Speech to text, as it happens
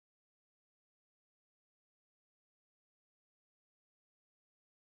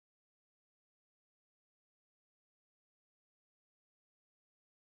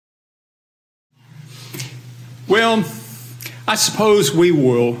Well, I suppose we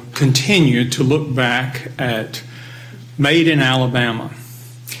will continue to look back at Made in Alabama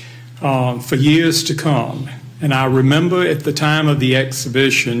for years to come. And I remember at the time of the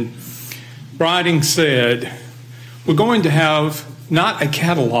exhibition, Briding said, we're going to have not a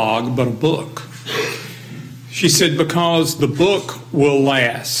catalog, but a book. She said, because the book will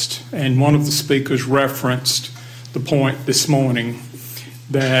last. And one of the speakers referenced the point this morning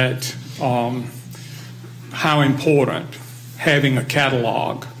that how important having a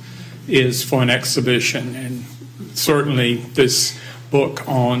catalog is for an exhibition. And certainly this book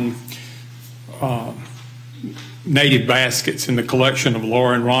on native baskets in the collection of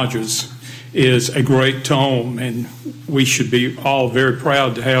Lauren Rogers is a great tome, and we should be all very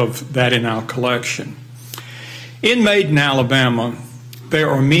proud to have that in our collection. In Made in Alabama, there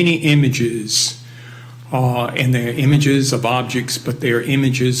are many images, and they're images of objects, but they're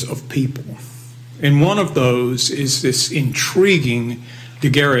images of people. And one of those is this intriguing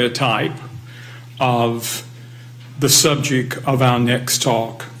daguerreotype of the subject of our next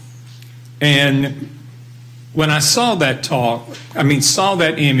talk. And when I saw that saw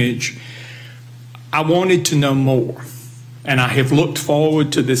that image, I wanted to know more. And I have looked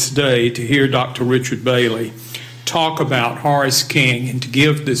forward to this day to hear Dr. Richard Bailey talk about Horace King and to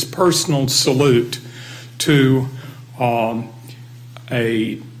give this personal salute to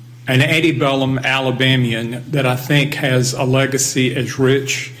an antebellum Alabamian that I think has a legacy as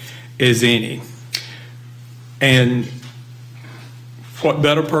rich as any. And what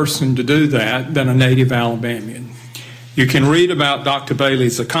better person to do that than a native Alabamian? You can read about Dr.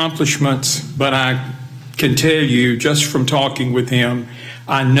 Bailey's accomplishments, but I can tell you just from talking with him,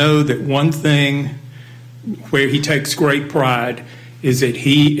 I know that one thing where he takes great pride is that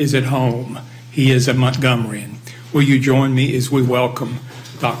he is at home. He is a Montgomeryan. Will you join me as we welcome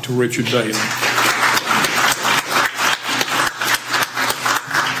Dr. Richard Bailey?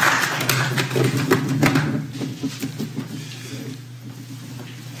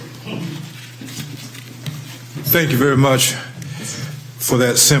 Thank you very much for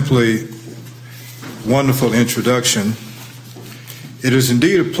that simply wonderful introduction. It is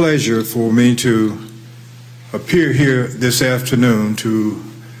indeed a pleasure for me to appear here this afternoon to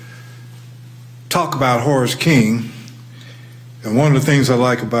talk about Horace King. And one of the things I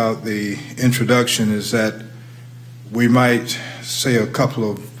like about the introduction is that we might say a couple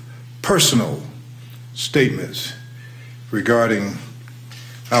of personal statements regarding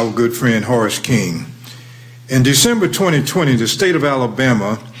our good friend Horace King. In December 2020, the state of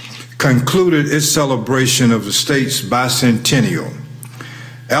Alabama concluded its celebration of the state's bicentennial.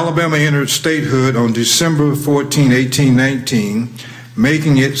 Alabama entered statehood on December 14, 1819,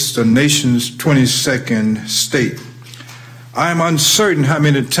 making it the nation's 22nd state. I am uncertain how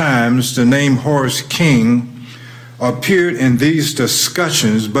many times the name Horace King appeared in these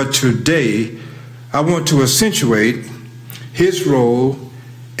discussions, but today I want to accentuate his role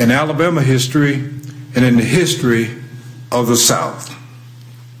in Alabama history and in the history of the South.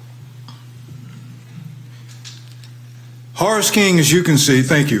 Horace King, as you can see,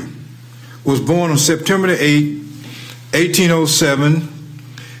 thank you, was born on September 8, 1807.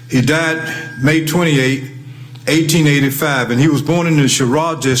 He died May 28, 1885, and he was born in the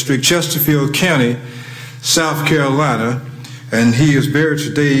Sherrod District, Chesterfield County, South Carolina, and he is buried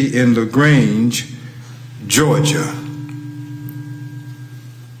today in LaGrange, Georgia.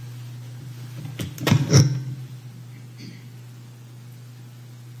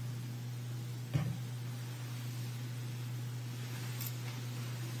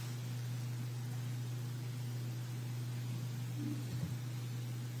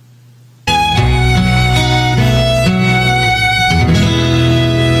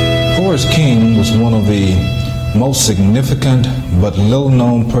 Horace King was one of the most significant but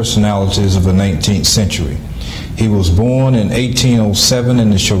little-known personalities of the 19th century. He was born in 1807 in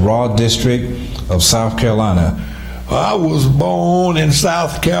the Sherrod District of South Carolina. I was born in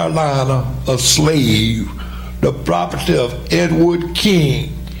South Carolina, a slave, the property of Edward King.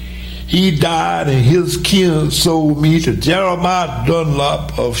 He died and his kin sold me to Jeremiah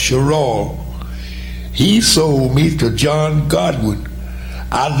Dunlop of Sherrod. He sold me to John Godwin.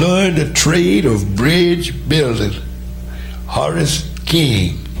 I learned the trade of bridge building. Horace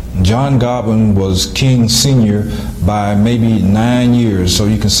King. John Godwin was King's senior by maybe 9 years, so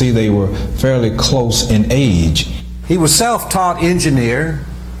you can see they were fairly close in age. He was self-taught engineer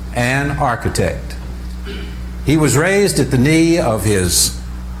and architect. He was raised at the knee of his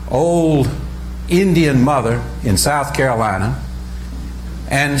old Indian mother in South Carolina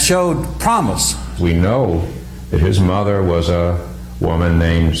and showed promise. We know that his mother was a woman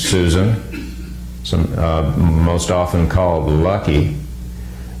named Susan, most often called Lucky,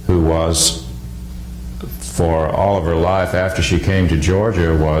 who was, for all of her life after she came to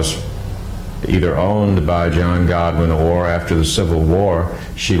Georgia, was either owned by John Godwin, or after the Civil War,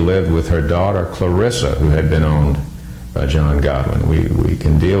 she lived with her daughter Clarissa, who had been owned by John Godwin. We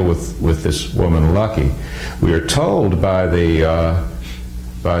can deal with this woman Lucky. We are told by the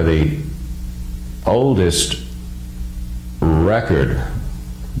oldest record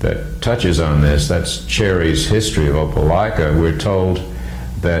that touches on this, that's Cherry's History of Opelika. We're told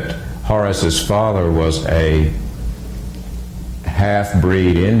that Horace's father was a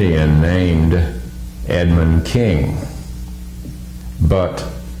half-breed Indian named Edmund King. But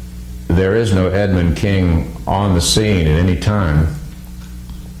there is no Edmund King on the scene at any time.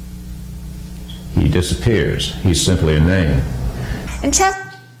 He disappears. He's simply a name.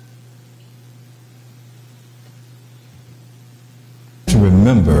 To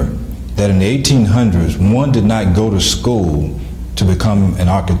remember that in the 1800s, one did not go to school to become an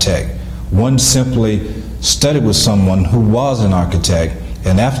architect. One simply studied with someone who was an architect,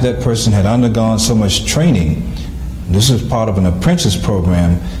 and after that person had undergone so much training, this was part of an apprentice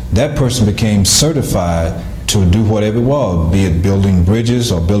program, that person became certified to do whatever it was, be it building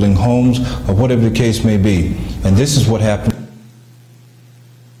bridges or building homes or whatever the case may be. And this is what happened.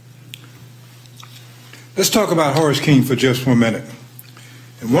 Let's talk about Horace King for just 1 minute.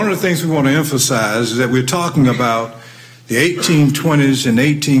 And one of the things we want to emphasize is that we're talking about the 1820s and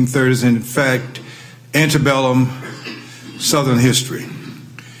 1830s, and in fact, antebellum Southern history.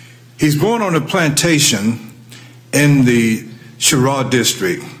 He's born on a plantation in the Sherrod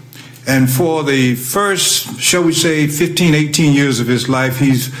district, and for the first, shall we say, 15, 18 years of his life,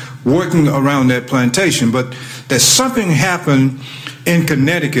 he's working around that plantation. But there's something happened in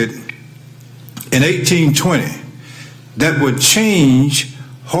Connecticut in 1820 that would change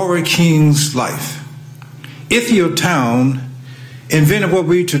Horace King's life. Ithiel Town invented what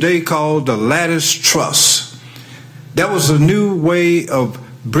we today call the lattice truss. That was a new way of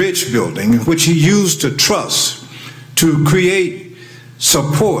bridge building, which he used to truss to create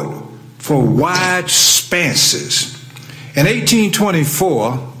support for wide spanses. In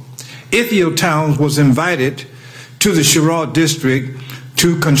 1824, Ithiel Town was invited to the Sherrod district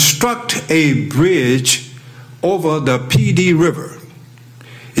to construct a bridge over the PD River.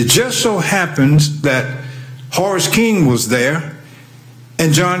 It just so happens that Horace King was there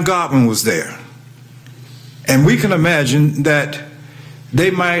and John Godwin was there. And we can imagine that they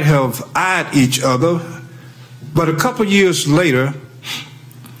might have eyed each other, but a couple years later,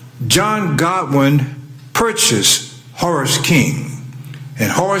 John Godwin purchased Horace King,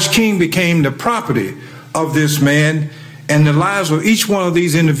 and Horace King became the property of this man, and the lives of each one of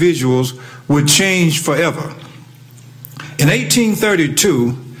these individuals would change forever. In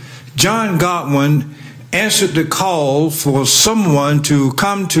 1832, John Godwin answered the call for someone to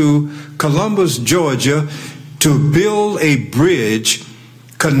come to Columbus, Georgia, to build a bridge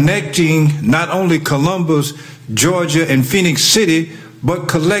connecting not only Columbus, Georgia, and Phoenix City, but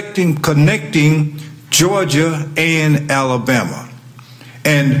connecting Georgia and Alabama.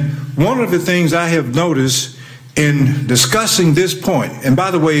 And one of the things I have noticed in discussing this point, and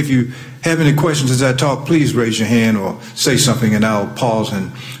by the way, if you have any questions as I talk, please raise your hand or say something and I'll pause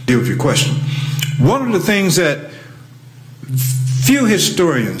and deal with your question. One of the things that few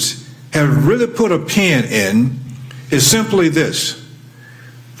historians have really put a pin in is simply this.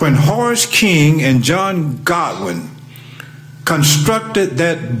 When Horace King and John Godwin constructed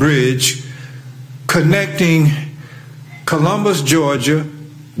that bridge connecting Columbus, Georgia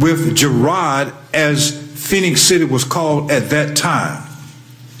with Girard, as Phoenix City was called at that time,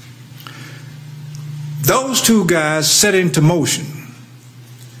 those two guys set into motion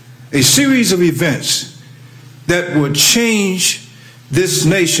a series of events that would change this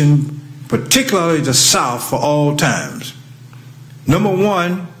nation, particularly the South, for all times. Number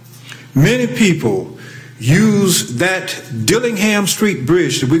one, many people use that Dillingham Street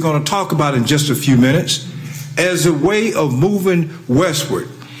Bridge that we're going to talk about in just a few minutes as a way of moving westward.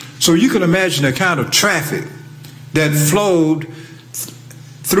 So you can imagine the kind of traffic that flowed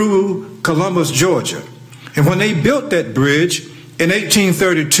through Columbus, Georgia. And when they built that bridge in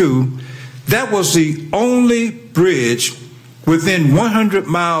 1832, that was the only bridge within 100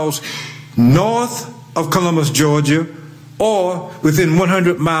 miles north of Columbus, Georgia, or within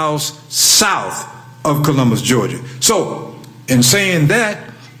 100 miles south of Columbus, Georgia. So, in saying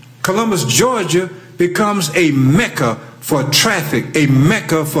that, Columbus, Georgia becomes a mecca for traffic, a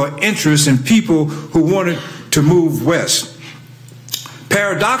mecca for interest in people who wanted to move west.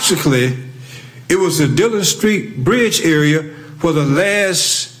 Paradoxically, it was the Dillon Street Bridge area where the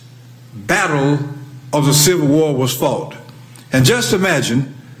last battle of the Civil War was fought. And just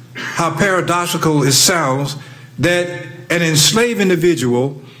imagine how paradoxical it sounds that an enslaved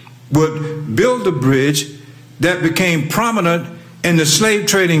individual would build a bridge that became prominent in the slave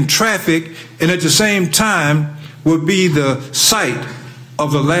trading traffic, and at the same time would be the site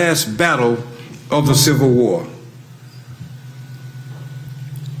of the last battle of the Civil War.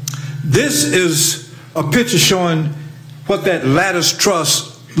 This is a picture showing what that lattice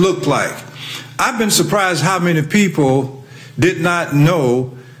truss looked like. I've been surprised how many people did not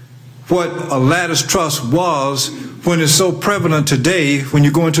know what a lattice truss was, when it's so prevalent today. When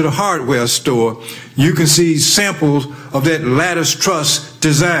you go into the hardware store, you can see samples of that lattice truss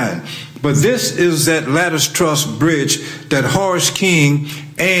design. But this is that lattice truss bridge that Horace King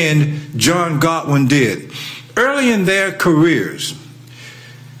and John Godwin did. Early in their careers,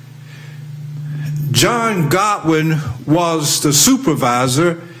 John Godwin was the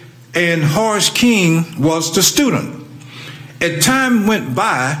supervisor and Horace King was the student. As time went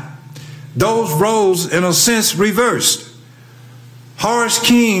by, those roles, in a sense, reversed. Horace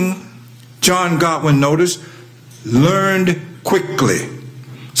King, John Godwin noticed, learned quickly.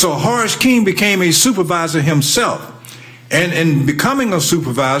 So Horace King became a supervisor himself. And in becoming a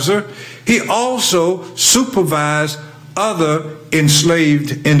supervisor, he also supervised other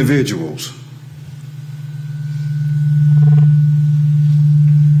enslaved individuals.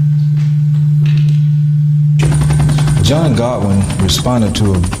 John Godwin responded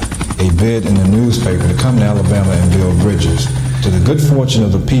to a bid in the newspaper to come to Alabama and build bridges. To the good fortune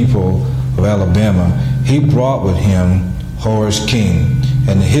of the people of Alabama, he brought with him Horace King.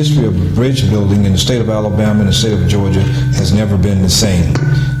 And the history of bridge building in the state of Alabama and the state of Georgia has never been the same.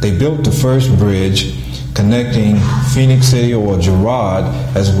 They built the first bridge connecting Phoenix City, or Girard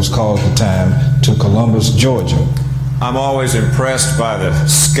as it was called at the time, to Columbus, Georgia. I'm always impressed by the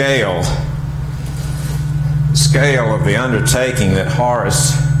scale of the undertaking that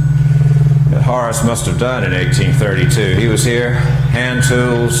Horace must have done in 1832. He was here, hand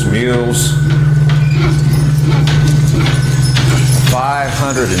tools, mules,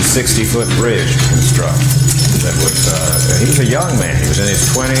 560-foot bridge to construct. That would, he was a young man. He was in his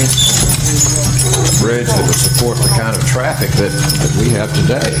 20s. A bridge that would support the kind of traffic that we have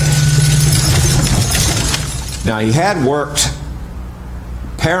today. Now, he had worked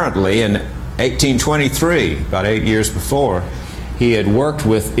apparently in 1823, about 8 years before. He had worked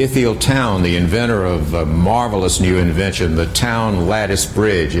with Ithiel Town, the inventor of a marvelous new invention, the Town Lattice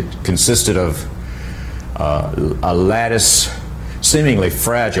Bridge. It consisted of a lattice, seemingly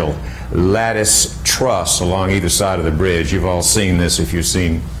fragile lattice truss along either side of the bridge. You've all seen this if you've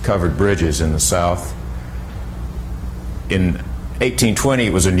seen covered bridges in the South. In 1820,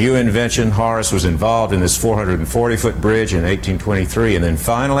 it was a new invention. Horace was involved in this 440-foot bridge in 1823, and then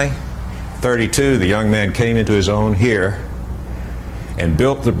finally, 32, the young man came into his own here and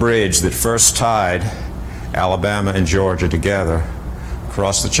built the bridge that first tied Alabama and Georgia together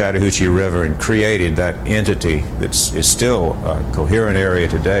across the Chattahoochee River and created that entity that is still a coherent area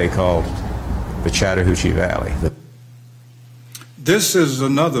today called the Chattahoochee Valley. This is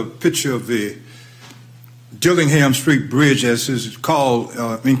another picture of the Dillingham Street Bridge, as is called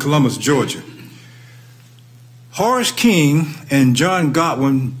in Columbus, Georgia. Horace King and John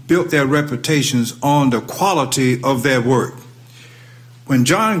Godwin built their reputations on the quality of their work. When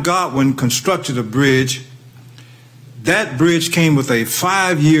John Godwin constructed a bridge, that bridge came with a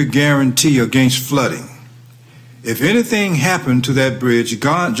 5-year guarantee against flooding. If anything happened to that bridge,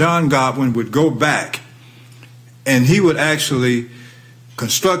 John Godwin would go back and he would actually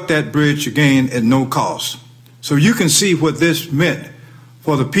construct that bridge again at no cost. So you can see what this meant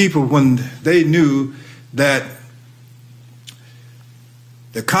for the people when they knew that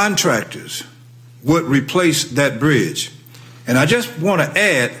the contractors would replace that bridge. And I just want to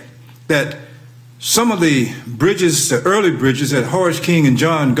add that some of the bridges, the early bridges that Horace King and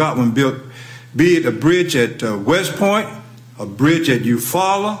John Godwin built, be it a bridge at West Point, a bridge at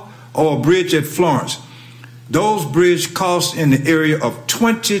Eufaula, or a bridge at Florence, those bridges cost in the area of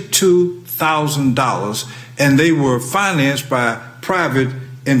 $22,000, and they were financed by private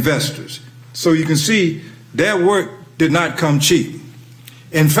investors. So you can see their work did not come cheap.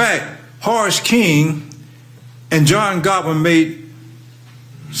 In fact, Horace King and John Godwin made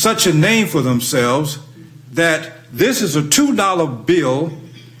such a name for themselves that this is a $2 bill,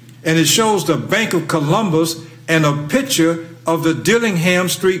 and it shows the Bank of Columbus and a picture of the Dillingham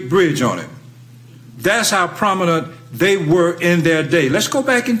Street Bridge on it. That's how prominent they were in their day. Let's go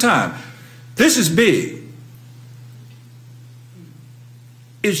back in time. This is big.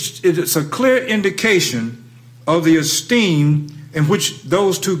 It's a clear indication of the esteem in which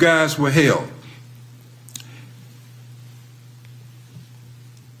those two guys were held.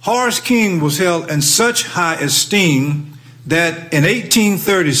 Horace King was held in such high esteem that in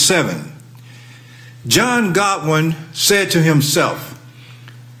 1837, John Godwin said to himself,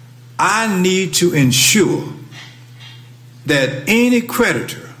 I need to ensure that any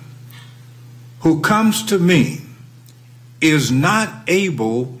creditor who comes to me is not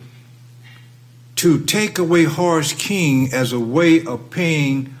able to take away Horace King as a way of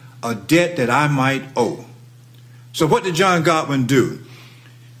paying a debt that I might owe. So what did John Godwin do?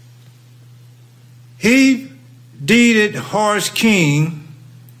 He deeded Horace King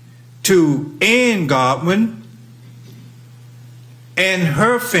to Anne Godwin and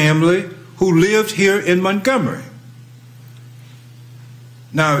her family who lived here in Montgomery.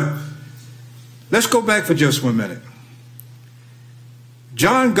 Now, let's go back for just 1 minute.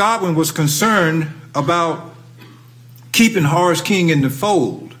 John Godwin was concerned about keeping Horace King in the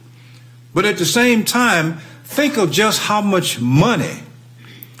fold, but at the same time, think of just how much money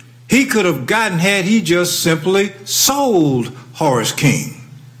he could have gotten had he just simply sold Horace King.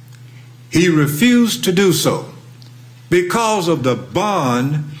 He refused to do so because of the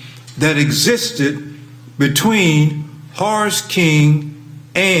bond that existed between Horace King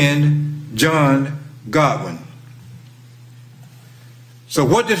and John Godwin. So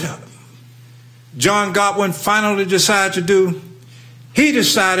what did John Godwin finally decide to do? He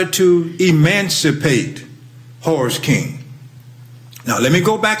decided to emancipate Horace King. Now, let me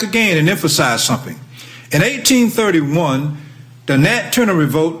go back again and emphasize something. In 1831, the Nat Turner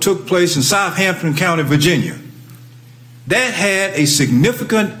Revolt took place in Southampton County, Virginia. That had a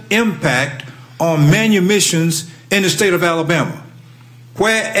significant impact on manumissions in the state of Alabama,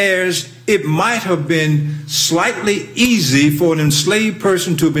 whereas it might have been slightly easy for an enslaved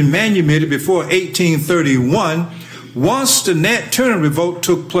person to have been manumitted before 1831. Once the Nat Turner Revolt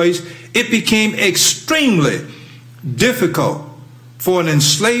took place, it became extremely difficult for an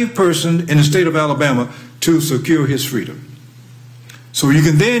enslaved person in the state of Alabama to secure his freedom. So you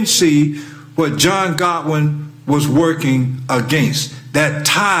can then see what John Godwin was working against, that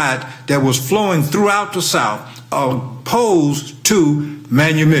tide that was flowing throughout the South opposed to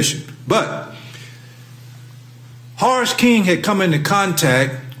manumission. But Horace King had come into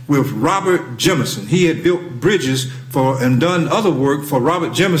contact with Robert Jemison. He had built bridges for and done other work for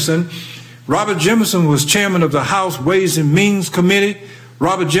Robert Jemison. Robert Jemison was chairman of the House Ways and Means Committee.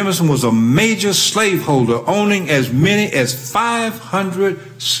 Robert Jemison was a major slaveholder, owning as many as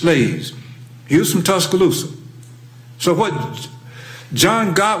 500 slaves. He was from Tuscaloosa. So what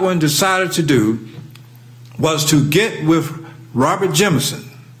John Godwin decided to do was to get with Robert Jemison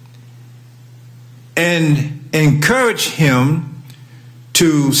and encourage him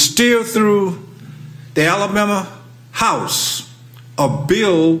to steer through the Alabama House a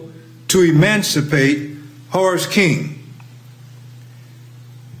bill to emancipate Horace King.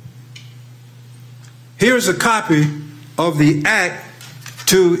 Here's a copy of the act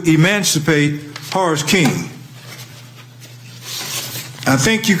to emancipate Horace King. I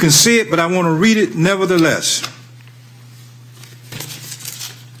think you can see it, but I want to read it nevertheless.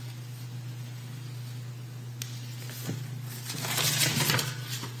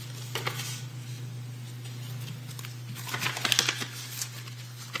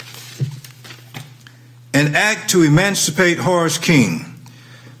 An act to emancipate Horace King.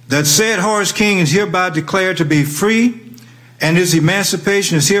 That said, Horace King is hereby declared to be free, and his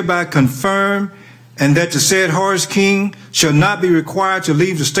emancipation is hereby confirmed, and that the said Horace King shall not be required to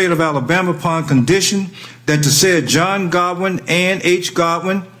leave the state of Alabama upon condition that the said John Godwin, Ann H.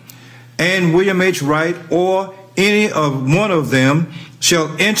 Godwin, and William H. Wright, or any of one of them,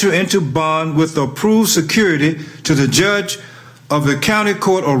 shall enter into bond with approved security to the judge of the county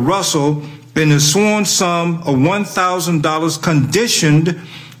court of Russell in the sworn sum of $1,000, conditioned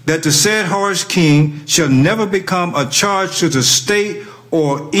that the said Horace King shall never become a charge to the state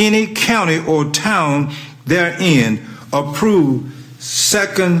or any county or town therein. Approved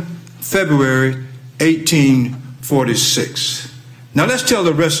 2nd February 1846. Now let's tell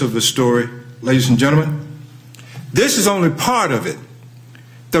the rest of the story, ladies and gentlemen. This is only part of it.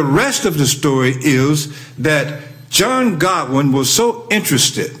 The rest of the story is that John Godwin was so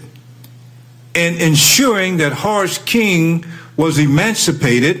interested in ensuring that Horace King was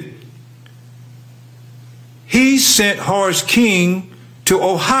emancipated, he sent Horace King to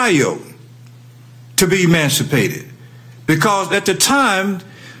Ohio to be emancipated, because at the time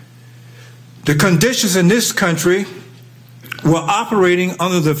the conditions in this country were operating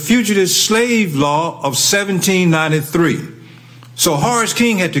under the Fugitive Slave Law of 1793, So Horace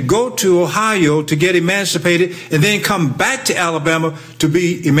King had to go to Ohio to get emancipated and then come back to Alabama to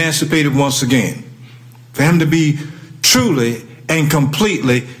be emancipated once again, for him to be truly and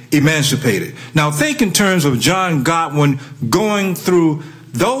completely emancipated. Now think in terms of John Godwin going through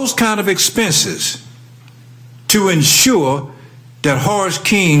those kind of expenses to ensure that Horace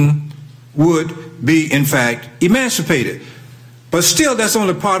King would be in fact emancipated. But still, that's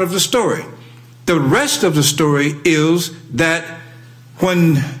only part of the story. The rest of the story is that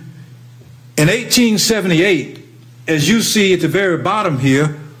when in 1878, as you see at the very bottom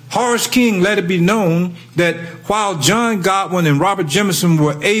here, Horace King let it be known that while John Godwin and Robert Jemison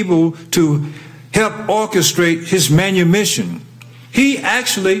were able to help orchestrate his manumission, he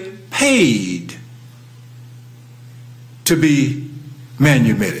actually paid to be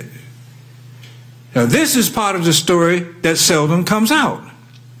manumitted. Now this is part of the story that seldom comes out.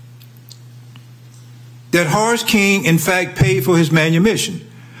 That Horace King in fact paid for his manumission.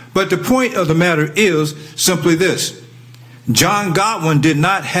 But the point of the matter is simply this. John Godwin did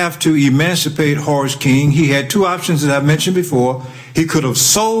not have to emancipate Horace King. He had two options that I mentioned before. He could have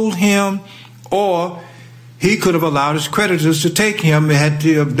sold him, or he could have allowed his creditors to take him.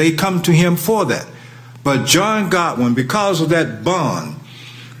 They come to him for that. But John Godwin, because of that bond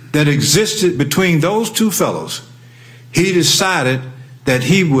that existed between those two fellows, he decided that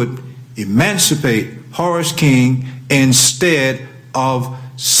he would emancipate Horace King instead of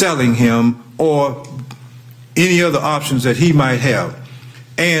selling him or any other options that he might have.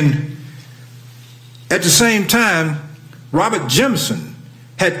 And at the same time, Robert Jemison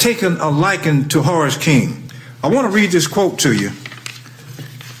had taken a liking to Horace King. I want to read this quote to you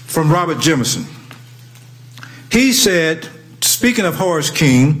from Robert Jemison. He said, speaking of Horace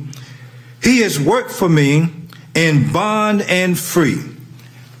King, "He has worked for me in bond and free.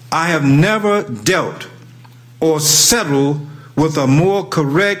 I have never dealt or settled with a more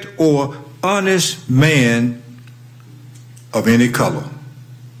correct or honest man of any color."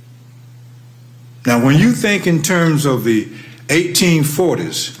 Now, when you think in terms of the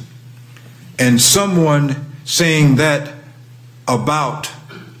 1840s and someone saying that about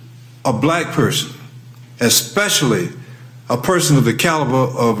a black person, especially a person of the caliber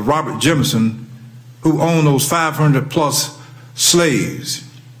of Robert Jemison, who owned those 500 plus slaves,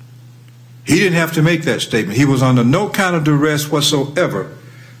 he didn't have to make that statement. He was under no kind of duress whatsoever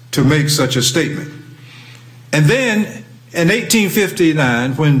to make such a statement. And then in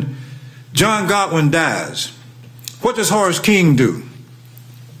 1859, when John Godwin dies, what does Horace King do?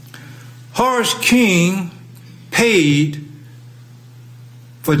 Horace King paid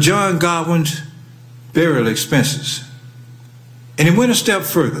for John Godwin's burial expenses. And he went a step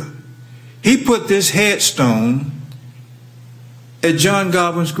further. He put this headstone at John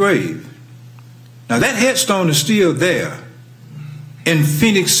Godwin's grave. Now that headstone is still there in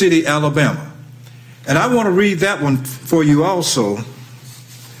Phoenix City, Alabama. And I want to read that one for you also.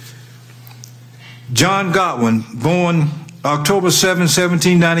 John Godwin, born October 7,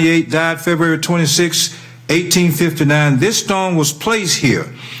 1798, died February 26, 1859. This stone was placed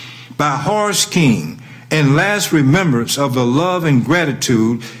here by Horace King in last remembrance of the love and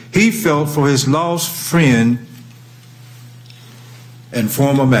gratitude he felt for his lost friend and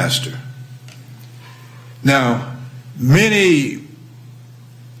former master. Now, many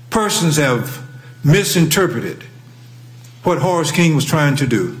persons have misinterpreted what Horace King was trying to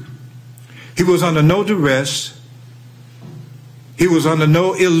do. He was under no duress. He was under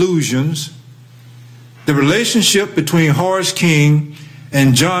no illusions. The relationship between Horace King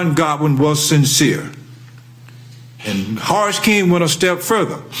and John Godwin was sincere. And Horace King went a step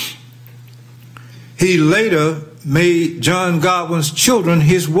further. He later made John Godwin's children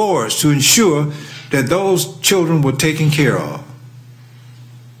his wards to ensure that those children were taken care of.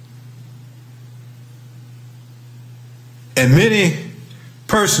 And many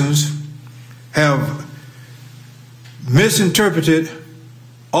persons have misinterpreted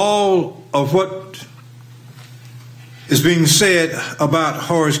all of what is being said about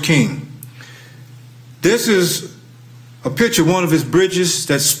Horace King. This is a picture of one of his bridges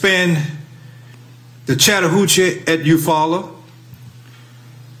that spanned the Chattahoochee at Eufaula.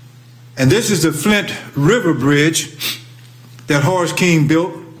 And this is the Flint River Bridge that Horace King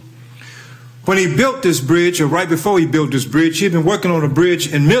built. When he built this bridge, or right before he built this bridge, he'd been working on a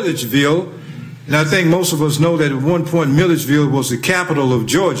bridge in Milledgeville. And I think most of us know that at one point Milledgeville was the capital of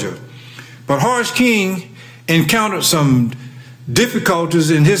Georgia. But Horace King encountered some difficulties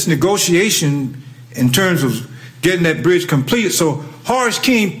in his negotiation in terms of getting that bridge completed. So Horace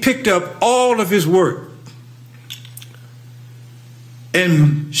King picked up all of his work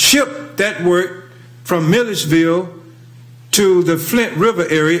and shipped that work from Milledgeville to the Flint River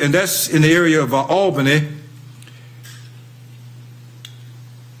area, and that's in the area of Albany.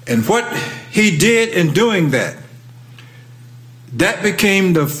 And what he did in doing that, that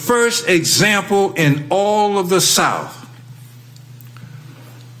became the first example in all of the South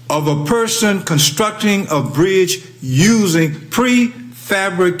of a person constructing a bridge using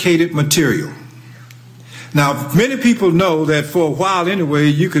prefabricated material. Now, many people know that for a while anyway,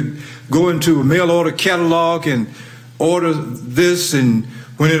 you could go into a mail order catalog and order this, and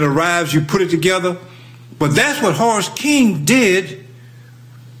when it arrives, you put it together. But that's what Horace King did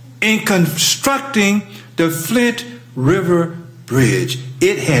in constructing the Flint River Bridge.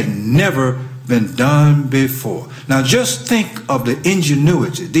 It had never been done before. Now just think of the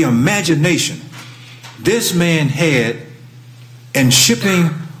ingenuity, the imagination this man had in shipping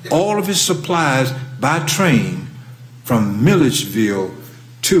all of his supplies by train from Milledgeville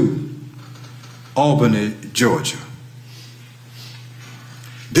to Albany, Georgia.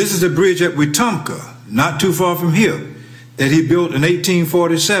 This is the bridge at Wetumpka, not too far from here, that he built in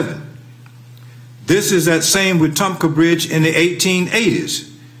 1847. This is that same Wetumpka bridge in the 1880s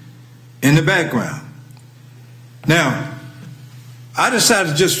in the background. Now, I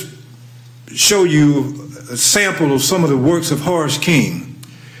decided to just show you a sample of some of the works of Horace King.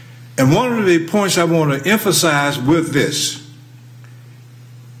 And one of the points I want to emphasize with this,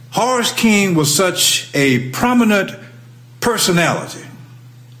 Horace King was such a prominent personality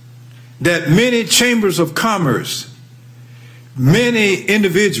that many chambers of commerce, many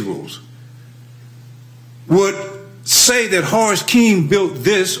individuals would say that Horace King built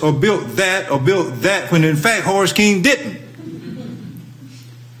this or built that, when in fact Horace King didn't.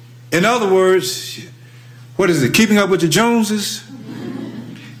 In other words, what is it, keeping up with the Joneses?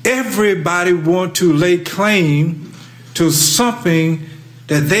 Everybody want to lay claim to something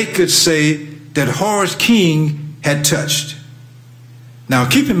that they could say that Horace King had touched. Now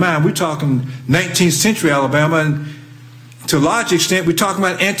keep in mind, we're talking 19th century Alabama, and to a large extent we're talking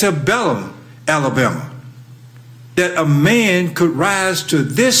about antebellum Alabama. That a man could rise to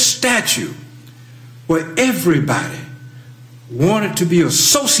this stature where everybody wanted to be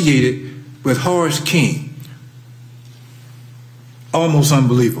associated with Horace King. Almost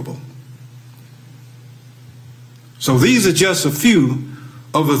unbelievable. So these are just a few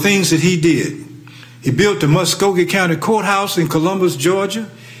of the things that he did. He built the Muskogee County Courthouse in Columbus, Georgia.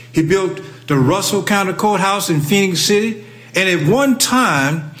 He built the Russell County Courthouse in Phoenix City. And at one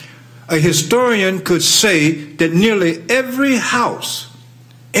time, a historian could say that nearly every house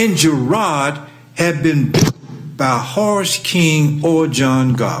in Girard had been built by Horace King or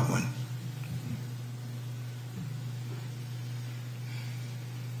John Godwin.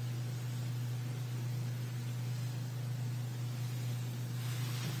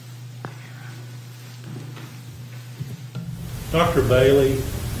 Dr. Bailey,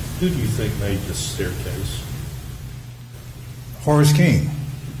 who do you think made this staircase? Horace King.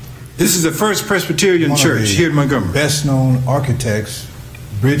 This is the first Presbyterian church here in Montgomery. Best known architects,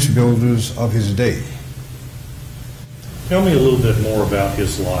 bridge builders of his day. Tell me a little bit more about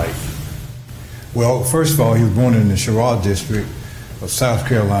his life. Well, first of all, he was born in the Girard district of South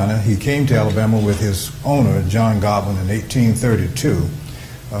Carolina. He came to Alabama with his owner, John Godwin, in 1832.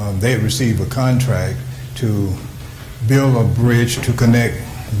 They had received a contract to build a bridge to connect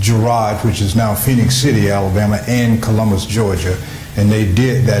Girard, which is now Phoenix City, Alabama, and Columbus, Georgia. And they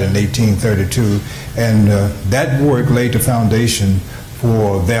did that in 1832. And that work laid the foundation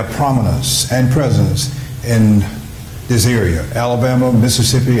for their prominence and presence in this area, Alabama,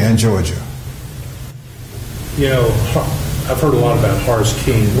 Mississippi, and Georgia. You know, I've heard a lot about Horace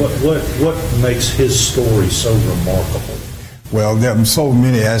King. What makes his story so remarkable? Well, there are so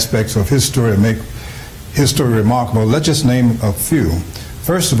many aspects of his story that make his story remarkable. Let's just name a few.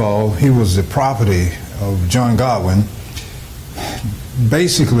 First of all, he was the property of John Godwin.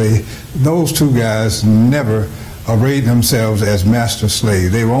 Basically, those two guys never arrayed themselves as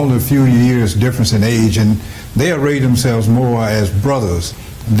master-slave. They were only a few years difference in age, and they arrayed themselves more as brothers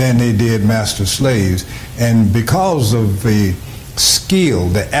than they did master-slaves. And because of the skill,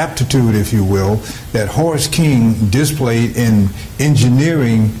 the aptitude, if you will, that Horace King displayed in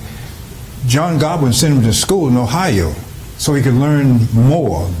engineering, John Godwin sent him to school in Ohio so he could learn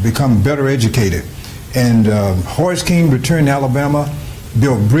more, become better educated. And Horace King returned to Alabama,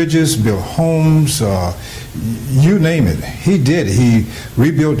 built bridges, built homes, you name it. He did. He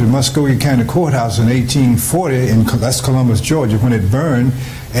rebuilt the Muskogee County Courthouse in 1840 in that's Columbus, Georgia, when it burned.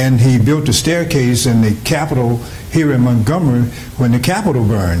 And he built the staircase in the Capitol here in Montgomery when the Capitol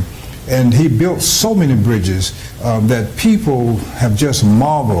burned. And he built so many bridges that people have just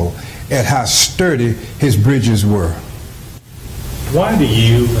marveled at how sturdy his bridges were. Why do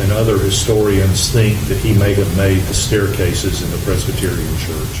you and other historians think that he may have made the staircases in the Presbyterian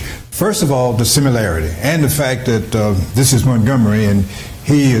Church? First of all, the similarity and the fact that this is Montgomery and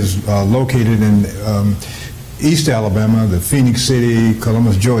he is located in East Alabama, the Phoenix City,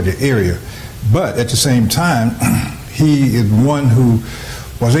 Columbus, Georgia area. But at the same time, he is one who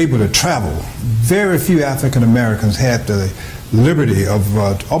was able to travel. Very few African Americans had the liberty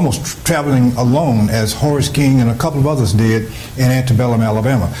of almost traveling alone, as Horace King and a couple of others did in antebellum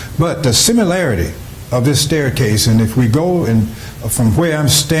Alabama. But the similarity of this staircase, and if we go and from where I'm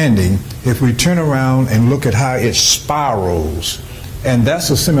standing, if we turn around and look at how it spirals, and that's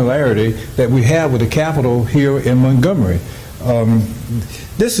a similarity that we have with the Capitol here in Montgomery.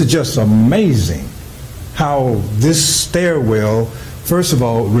 This is just amazing how this stairwell, first of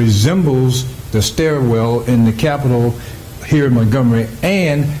all, resembles the stairwell in the Capitol here in Montgomery,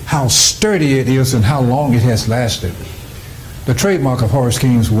 and how sturdy it is and how long it has lasted. The trademark of Horace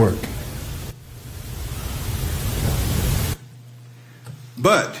King's work.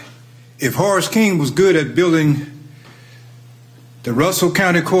 But if Horace King was good at building the Russell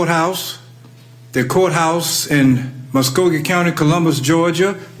County Courthouse, the courthouse in Muskogee County, Columbus,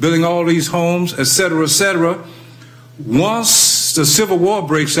 Georgia, building all these homes, etc., etc., once the Civil War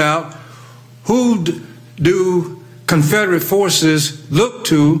breaks out, who do Confederate forces look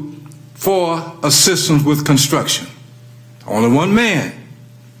to for assistance with construction? Only one man,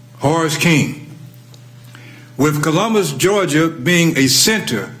 Horace King. With Columbus, Georgia being a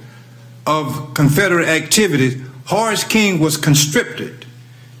center of Confederate activity, Horace King was conscripted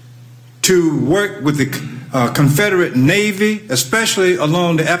to work with the Confederate Navy, especially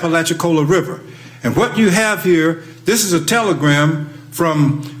along the Apalachicola River. And what you have here, this is a telegram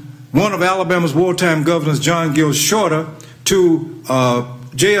from one of Alabama's wartime governors, John Gill Shorter, to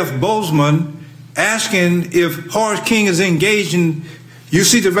J.F. Bozeman, asking if Horace King is engaged in, you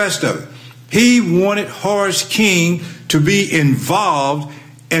see the rest of it. He wanted Horace King to be involved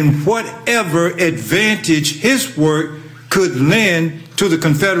in whatever advantage his work could lend to the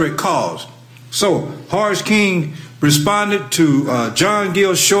Confederate cause. So Horace King responded to John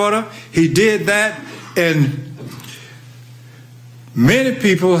Gill Shorter. He did that, and many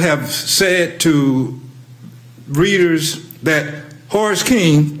people have said to readers that Horace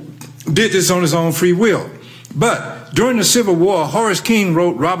King did this on his own free will. But during the Civil War, Horace King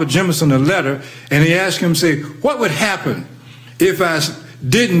wrote Robert Jemison a letter, and he asked him, say, what would happen if I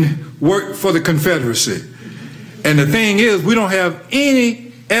didn't work for the Confederacy? And the thing is, we don't have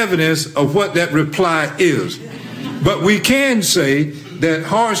any evidence of what that reply is. But we can say that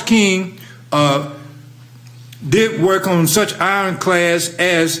Horace King did work on such ironclads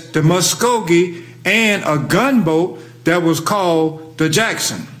as the Muskogee and a gunboat that was called the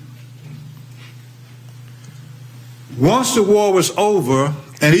Jackson. Once the war was over,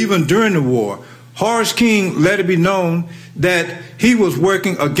 and even during the war, Horace King let it be known that he was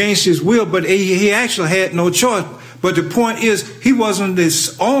working against his will, but he actually had no choice. But the point is, he wasn't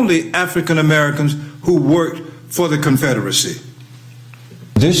the only African Americans who worked for the Confederacy.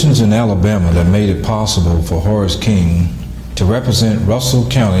 Conditions in Alabama that made it possible for Horace King to represent Russell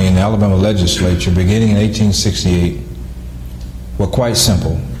County in the Alabama legislature beginning in 1868 were quite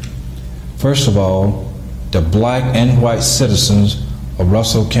simple. First of all, the black and white citizens of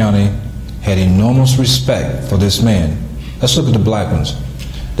Russell County had enormous respect for this man. Let's look at the black ones.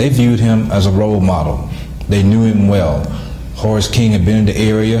 They viewed him as a role model. They knew him well. Horace King had been in the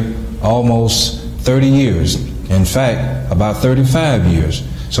area almost 30 years. In fact, about 35 years.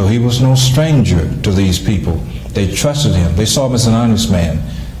 So he was no stranger to these people. They trusted him. They saw him as an honest man.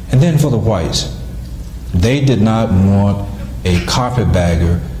 And then for the whites, they did not want a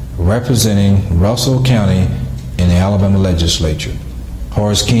carpetbagger representing Russell County in the Alabama legislature.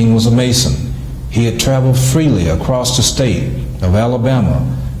 Horace King was a Mason. He had traveled freely across the state of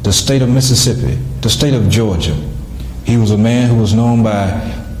Alabama, the state of Mississippi, the state of Georgia. He was a man who was known by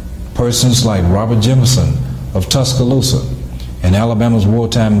persons like Robert Jemison of Tuscaloosa and Alabama's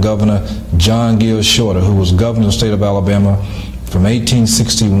wartime governor John Gill Shorter, who was governor of the state of Alabama from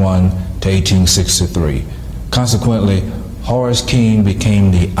 1861 to 1863. Consequently, Horace King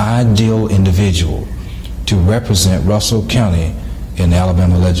became the ideal individual to represent Russell County in the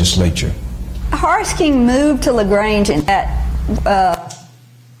Alabama legislature. Horace King moved to LaGrange in that.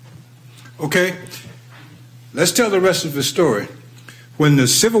 Okay, let's tell the rest of the story. When the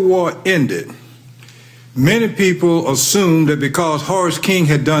Civil War ended, many people assumed that because Horace King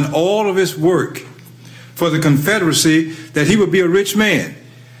had done all of his work for the Confederacy, that he would be a rich man.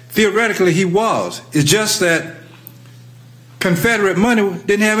 Theoretically, he was. It's just that Confederate money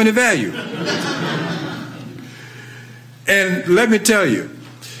didn't have any value. And let me tell you,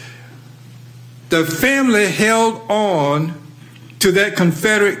 the family held on to that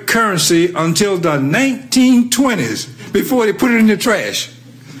Confederate currency until the 1920s before they put it in the trash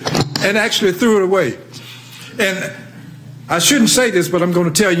and actually threw it away. And I shouldn't say this, but I'm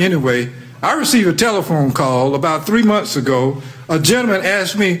going to tell you anyway. I received a telephone call about 3 months ago. A gentleman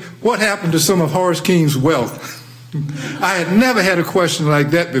asked me what happened to some of Horace King's wealth. I had never had a question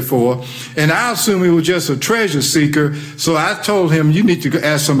like that before, and I assumed he was just a treasure seeker, so I told him, you need to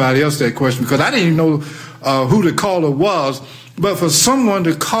ask somebody else that question, because I didn't even know who the caller was. But for someone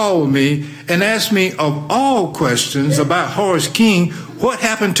to call me and ask me of all questions about Horace King, what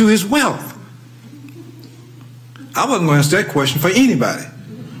happened to his wealth? I wasn't going to answer that question for anybody.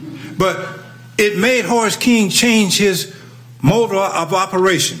 But it made Horace King change his mode of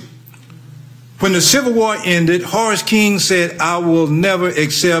operation. When the Civil War ended, Horace King said, I will never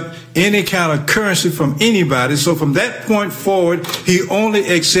accept any kind of currency from anybody. So from that point forward, he only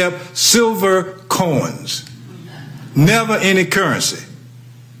accepts silver coins. Never any currency,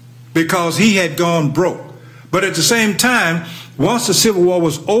 because he had gone broke. But at the same time, once the Civil War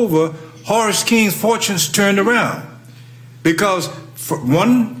was over, Horace King's fortunes turned around, because for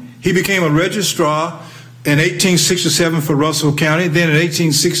one, he became a registrar in 1867 for Russell County. Then in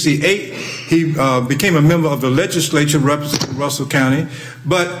 1868, he became a member of the legislature representing Russell County.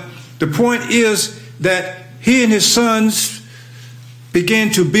 But the point is that he and his sons began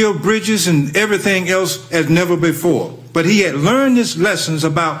to build bridges and everything else as never before. But he had learned his lessons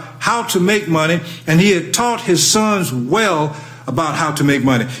about how to make money, and he had taught his sons well about how to make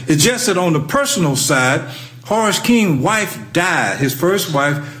money. It's just that on the personal side, Horace King's wife died. His first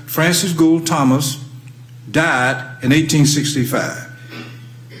wife, Frances Gould Thomas, died in 1865.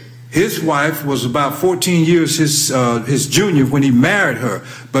 His wife was about 14 years his junior when he married her.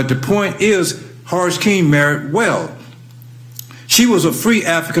 But the point is, Horace King married well. She was a free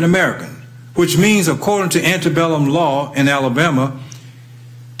African American, which means, according to antebellum law in Alabama,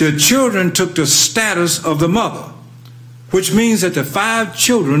 the children took the status of the mother, which means that the 5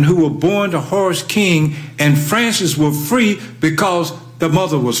 children who were born to Horace King and Frances were free because the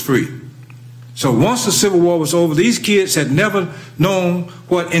mother was free. So once the Civil War was over, these kids had never known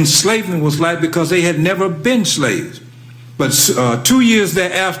what enslavement was like because they had never been slaves. But 2 years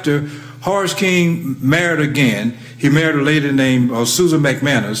thereafter, Horace King married again. He married a lady named Susan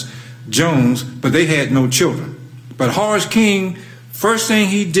McManus Jones, but they had no children. But Horace King, first thing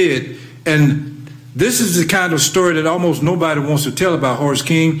he did, and this is the kind of story that almost nobody wants to tell about Horace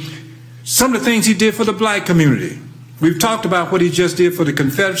King, some of the things he did for the black community. We've talked about what he just did for the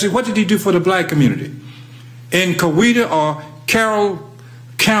Confederacy. What did he do for the black community? In Coweta or Carroll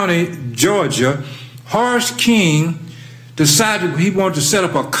County, Georgia, Horace King decided he wanted to set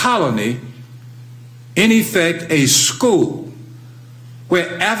up a colony, in effect a school,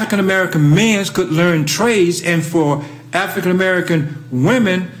 where African-American men could learn trades and for African-American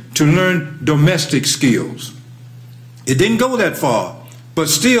women to learn domestic skills. It didn't go that far, but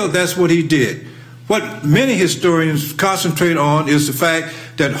still that's what he did. What many historians concentrate on is the fact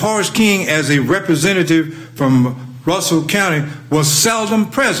that Horace King, as a representative from Russell County, was seldom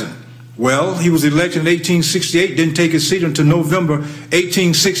present. Well, he was elected in 1868, didn't take his seat until November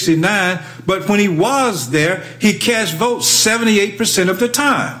 1869, but when he was there, he cast votes 78% of the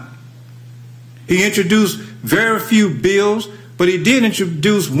time. He introduced very few bills, but he did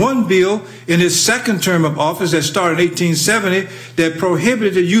introduce one bill in his second term of office that started in 1870 that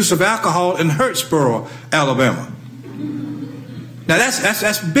prohibited the use of alcohol in Hurtsboro, Alabama. Now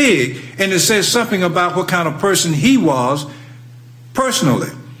that's big, and it says something about what kind of person he was personally.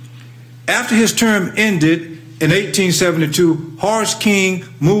 After his term ended in 1872, Horace King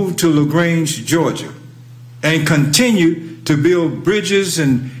moved to LaGrange, Georgia, and continued to build bridges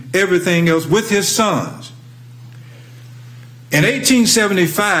and everything else with his sons. In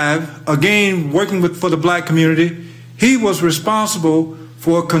 1875, again working for the black community, he was responsible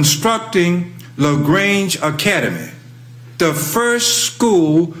for constructing LaGrange Academy, the first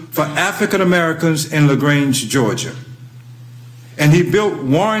school for African Americans in LaGrange, Georgia. And he built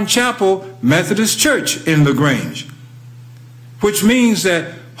Warren Chapel Methodist Church in LaGrange, which means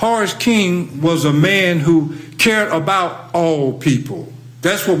that Horace King was a man who cared about all people.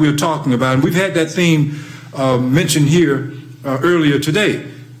 That's what we're talking about, and we've had that theme mentioned here earlier today.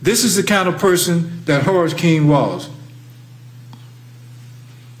 This is the kind of person that Horace King was.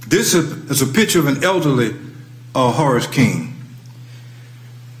 This is a picture of an elderly Horace King.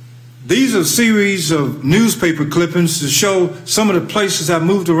 These are a series of newspaper clippings to show some of the places I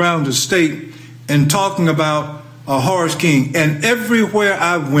moved around the state and talking about Horace King. And everywhere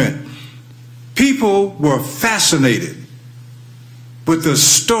I went, people were fascinated with the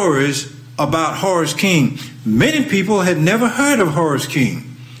stories about Horace King. Many people had never heard of Horace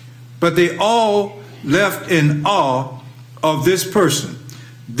King, but they all left in awe of this person.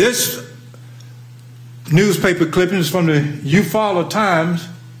 This newspaper clipping is from the Eufaula Times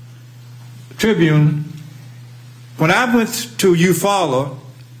Tribune. When I went to Eufaula,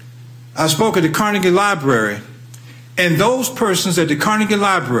 I spoke at the Carnegie Library, and those persons at the Carnegie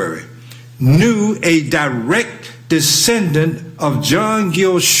Library knew a direct descendant of John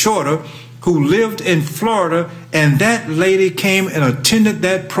Gill Shorter who lived in Florida, and that lady came and attended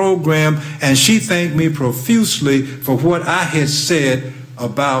that program, and she thanked me profusely for what I had said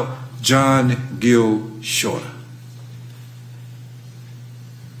about John Gill Shorter.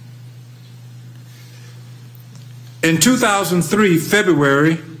 In 2003,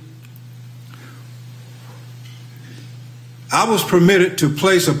 February, I was permitted to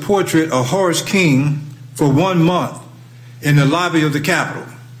place a portrait of Horace King for 1 month in the lobby of the Capitol.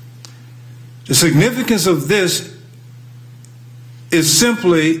 The significance of this is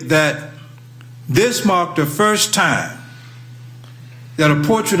simply that this marked the first time that a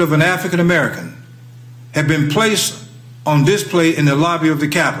portrait of an African American had been placed on display in the lobby of the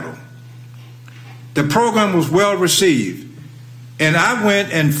Capitol. The program was well received, and I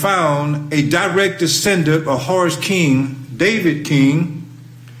went and found a direct descendant of Horace King, David King,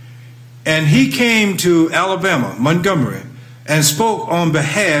 and he came to Alabama, Montgomery, and spoke on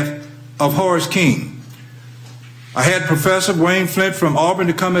behalf of Horace King. I had Professor Wayne Flint from Auburn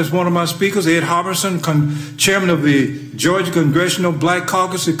to come as one of my speakers, Ed Harbison, chairman of the Georgia Congressional Black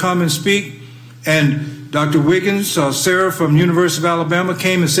Caucus, to come and speak, and Dr. Wiggins, Sarah from University of Alabama,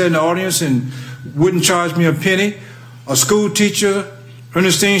 came and sat in the audience and wouldn't charge me a penny. A school teacher,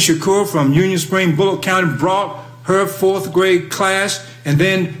 Ernestine Shakur from Union Spring, Bullock County, brought her 4th grade class, and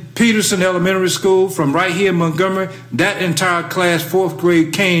then Peterson Elementary School from right here in Montgomery, that entire class, 4th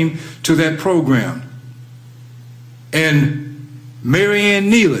grade, came to that program. And Marianne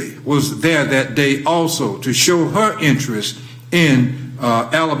Neely was there that day also to show her interest in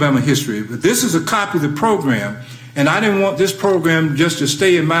Alabama history. But this is a copy of the program, and I didn't want this program just to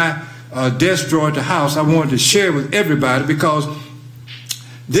stay in my desk drawer at the house. I wanted to share it with everybody because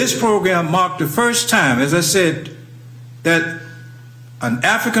this program marked the first time, as I said, that an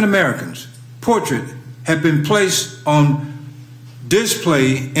African American's portrait had been placed on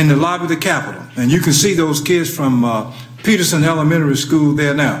display in the lobby of the Capitol. And you can see those kids from Peterson Elementary School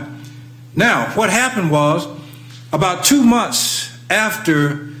there now. Now, what happened was, about 2 months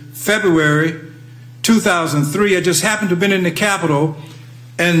after February 2003, I just happened to have been in the Capitol,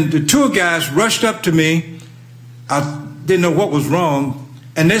 and the tour guys rushed up to me. I didn't know what was wrong,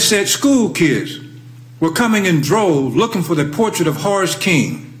 and they said school kids were coming in droves looking for the portrait of Horace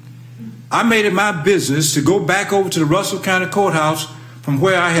King. I made it my business to go back over to the Russell County Courthouse from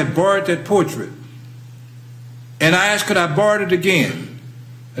where I had borrowed that portrait. And I asked, could I borrow it again?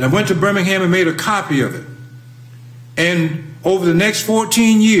 And I went to Birmingham and made a copy of it. And over the next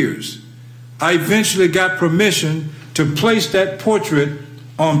 14 years, I eventually got permission to place that portrait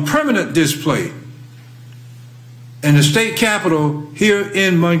on permanent display in the state capitol here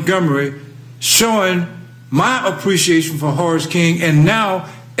in Montgomery, showing my appreciation for Horace King. And now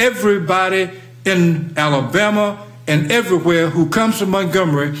everybody in Alabama and everywhere who comes to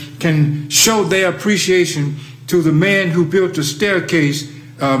Montgomery can show their appreciation to the man who built the staircase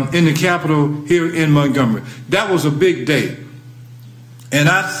in the Capitol here in Montgomery. That was a big day. And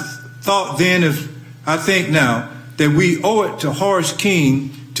I thought then, as I think now, that we owe it to Horace King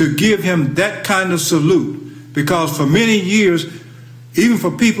to give him that kind of salute, because for many years, even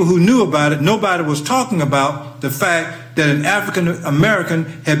for people who knew about it, nobody was talking about the fact that an African American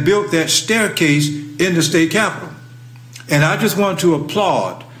had built that staircase in the state capitol. And I just want to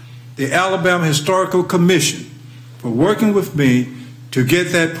applaud the Alabama Historical Commission for working with me to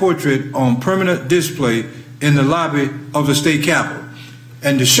get that portrait on permanent display in the lobby of the state capitol.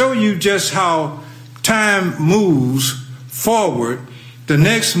 And to show you just how time moves forward, the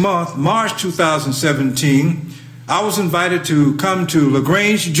next month, March 2017, I was invited to come to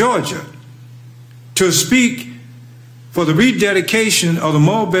LaGrange, Georgia, to speak for the rededication of the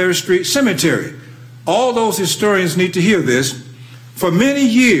Mulberry Street Cemetery. All those historians need to hear this. For many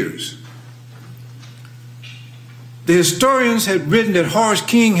years, the historians had written that Horace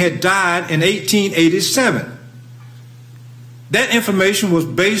King had died in 1887. That information was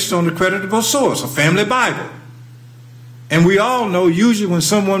based on a creditable source, a family Bible. And we all know usually when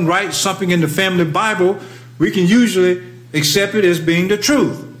someone writes something in the family Bible, we can usually accept it as being the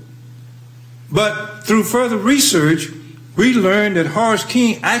truth. But through further research, we learned that Horace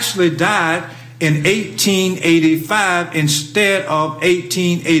King actually died in 1885 instead of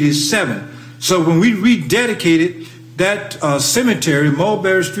 1887. So when we rededicated that cemetery,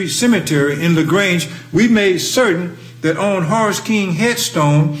 Mulberry Street Cemetery in LaGrange, we made certain that on Horace King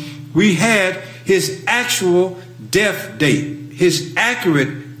headstone we had his actual death date, his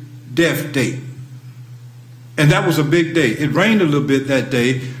accurate death date. And that was a big day. It rained a little bit that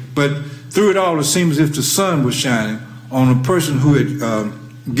day, but through it all it seemed as if the sun was shining on a person who had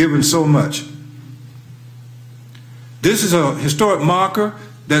given so much. This is a historic marker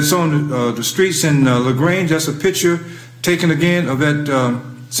that's on the streets in LaGrange. That's a picture taken again of that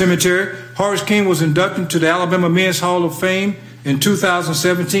cemetery. Horace King was inducted to the Alabama Men's Hall of Fame in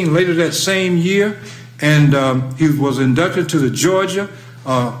 2017, later that same year, and he was inducted to the Georgia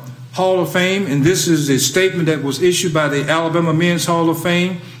Hall of Fame, and this is a statement that was issued by the Alabama Men's Hall of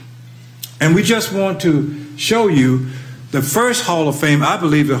Fame. And we just want to show you the first Hall of Fame, I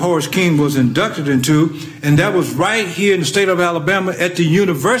believe, that Horace King was inducted into, and that was right here in the state of Alabama at the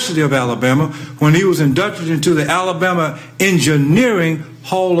University of Alabama when he was inducted into the Alabama Engineering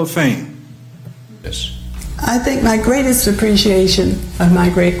Hall of Fame. Yes. I think my greatest appreciation of my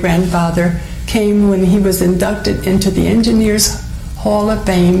great-grandfather came when he was inducted into the Engineers Hall of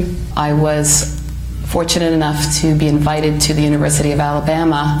Fame. I was fortunate enough to be invited to the University of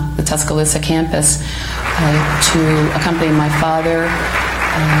Alabama, the Tuscaloosa campus, to accompany my father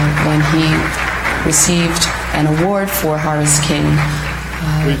when he received an award for Horace King.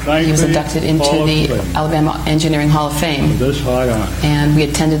 He was inducted into the Alabama Engineering Hall of Fame, and we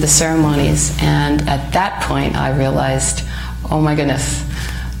attended the ceremonies, and at that point I realized, oh my goodness,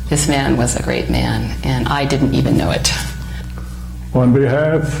 this man was a great man, and I didn't even know it. On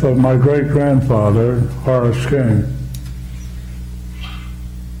behalf of my great-grandfather, Horace King,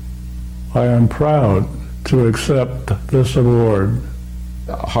 I am proud to accept this award.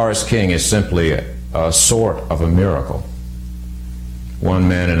 Horace King is simply a sort of a miracle. One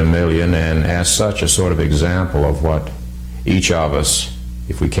man in a million, and as such a sort of example of what each of us,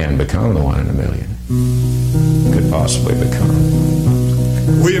 if we can become the one in a million, could possibly become.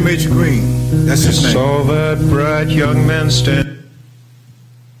 William H. Green, that's his name. Saw that bright young man stand.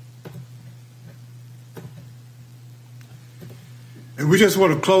 And we just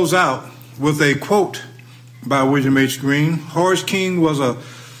want to close out with a quote by William H. Green. Horace King was a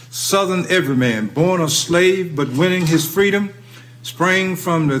Southern everyman, born a slave but winning his freedom, sprang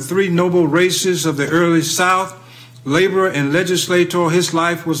from the three noble races of the early South. Laborer and legislator, his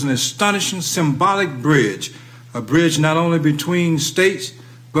life was an astonishing symbolic bridge, a bridge not only between states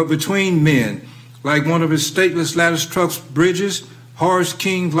but between men. Like one of his stateless lattice truss bridges, Horace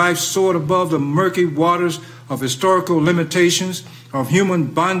King's life soared above the murky waters of historical limitations, of human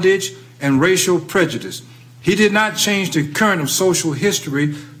bondage and racial prejudice. He did not change the current of social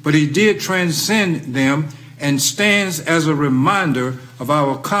history, but he did transcend them and stands as a reminder of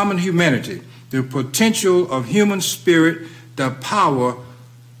our common humanity, the potential of human spirit, the power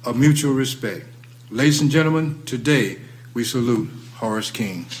of mutual respect. Ladies and gentlemen, today we salute Horace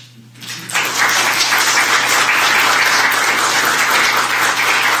King.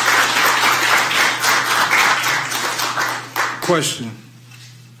 Question.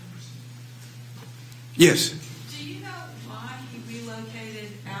 Yes. Do you know why he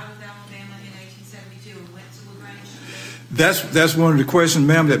relocated out of Alabama in 1872 and went to LaGrange? That's one of the questions,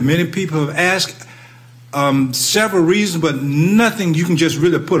 ma'am, that many people have asked. Several reasons, but nothing you can just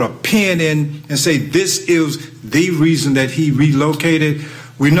really put a pin in and say this is the reason that he relocated.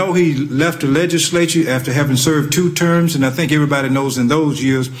 We know he left the legislature after having served 2 terms, and I think everybody knows in those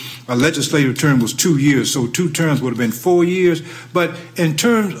years a legislative term was 2 years, so 2 terms would have been 4 years. But in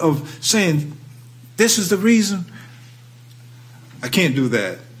terms of saying this is the reason, I can't do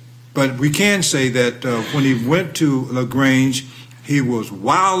that. But we can say that when he went to LaGrange, he was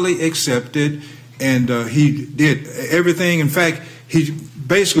wildly accepted, and he did everything. In fact, he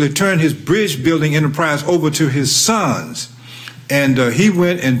basically turned his bridge building enterprise over to his sons. And he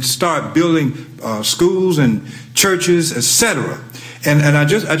went and started building schools and churches, etc. And I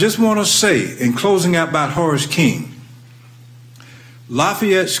just want to say, in closing out about Horace King,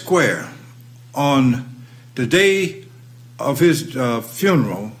 Lafayette Square, on the day of his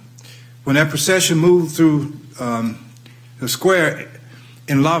funeral, when that procession moved through the square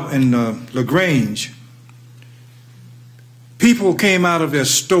in LaGrange, people came out of their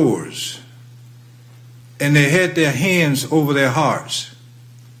stores and they had their hands over their hearts,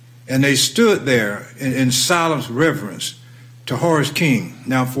 and they stood there in silent reverence to Horace King.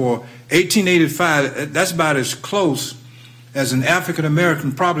 Now, for 1885, that's about as close as an African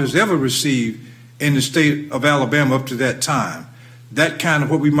American probably has ever received in the state of Alabama up to that time. that kind of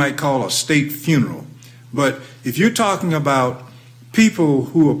what we might call a state funeral. But if you're talking about people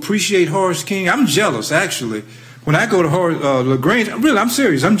who appreciate Horace King, I'm jealous, actually. When I go to LaGrange, really, I'm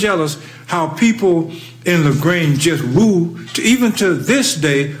serious. I'm jealous how people in LaGrange just woo, even to this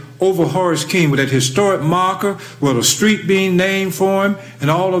day, over Horace King with that historic marker, with a street being named for him and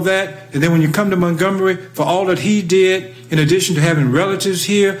all of that. And then when you come to Montgomery, for all that he did, in addition to having relatives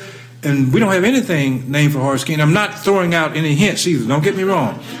here, and we don't have anything named for Horace King. I'm not throwing out any hints either, don't get me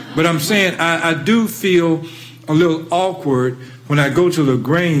wrong. But I'm saying I do feel a little awkward when I go to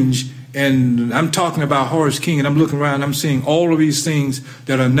LaGrange and I'm talking about Horace King and I'm looking around and I'm seeing all of these things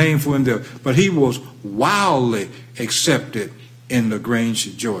that are named for him there. But he was wildly accepted in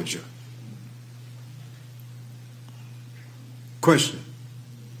LaGrange, Georgia. Question?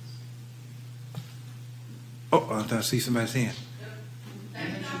 Oh, I see somebody's hand.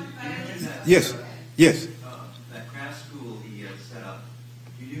 Yes, yes. That craft school he set up,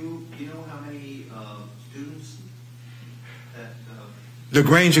 do you know how many students that...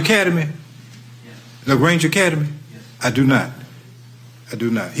 LaGrange Academy? Yes. LaGrange Academy? Yes. I do not. I do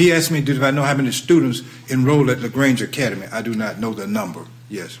not. He asked me, did I know how many students enrolled at LaGrange Academy? I do not know the number,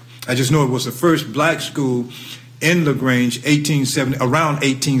 yes. I just know it was the first black school in LaGrange around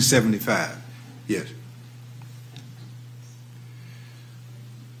 1875, yes.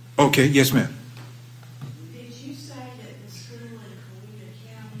 Okay, yes, ma'am. Did you say that the school in Coweta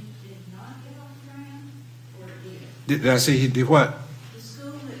County did not get off the ground, or did? Did I say he did what? The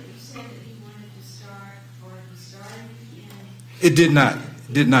school that you said that he wanted to start, or he started in? It did not.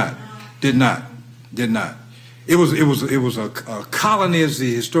 Did not. Did not. Did not. It was a colony, as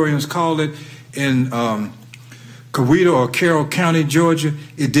the historians call it, in Coweta or Carroll County, Georgia.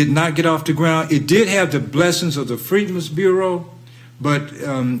 It did not get off the ground. It did have the blessings of the Freedmen's Bureau, but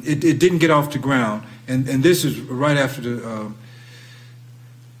it didn't get off the ground. And this is right after the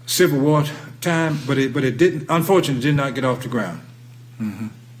Civil War time, but it didn't. Unfortunately, it did not get off the ground. Mm-hmm.